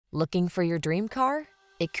Looking for your dream car?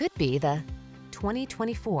 It could be the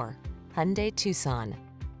 2024 Hyundai Tucson.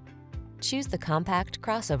 Choose the compact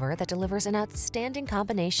crossover that delivers an outstanding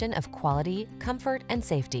combination of quality, comfort, and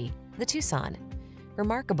safety. The Tucson.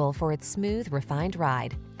 Remarkable for its smooth, refined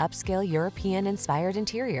ride, upscale European-inspired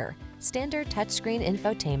interior, standard touchscreen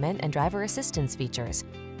infotainment and driver assistance features,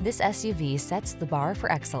 this SUV sets the bar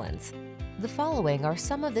for excellence. The following are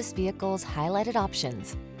some of this vehicle's highlighted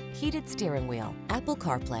options: heated steering wheel, Apple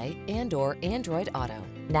CarPlay and/or Android Auto,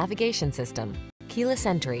 navigation system, keyless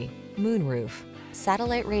entry, moonroof,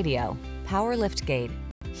 satellite radio, power liftgate,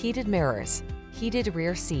 heated mirrors, heated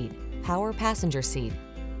rear seat, power passenger seat.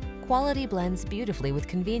 Quality blends beautifully with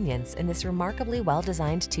convenience in this remarkably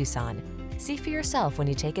well-designed Tucson. See for yourself when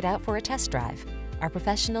you take it out for a test drive. Our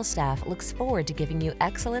professional staff looks forward to giving you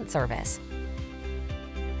excellent service.